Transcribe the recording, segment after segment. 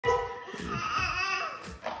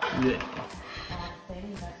Yeah.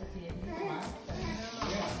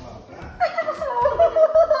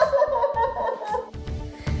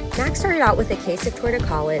 Max started out with a case of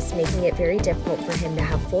torticollis, making it very difficult for him to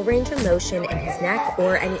have full range of motion in his neck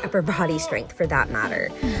or any upper body strength for that matter.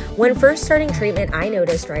 When first starting treatment, I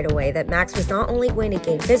noticed right away that Max was not only going to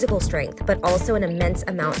gain physical strength, but also an immense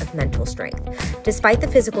amount of mental strength. Despite the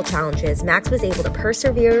physical challenges, Max was able to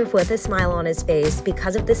persevere with a smile on his face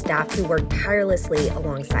because of the staff who worked tirelessly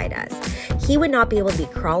alongside us. He would not be able to be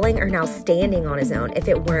crawling or now standing on his own if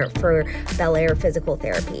it weren't for Bel Air Physical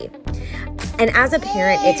Therapy. And as a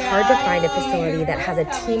parent, it's hard to find a facility that has a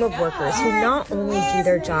team of workers who not only do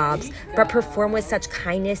their jobs, but perform with such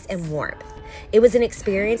kindness and warmth. It was an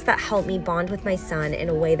experience that helped me bond with my son in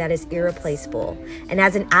a way that is irreplaceable. And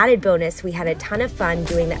as an added bonus, we had a ton of fun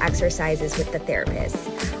doing the exercises with the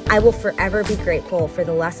therapists. I will forever be grateful for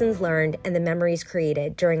the lessons learned and the memories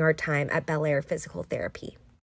created during our time at Bel Air Physical Therapy.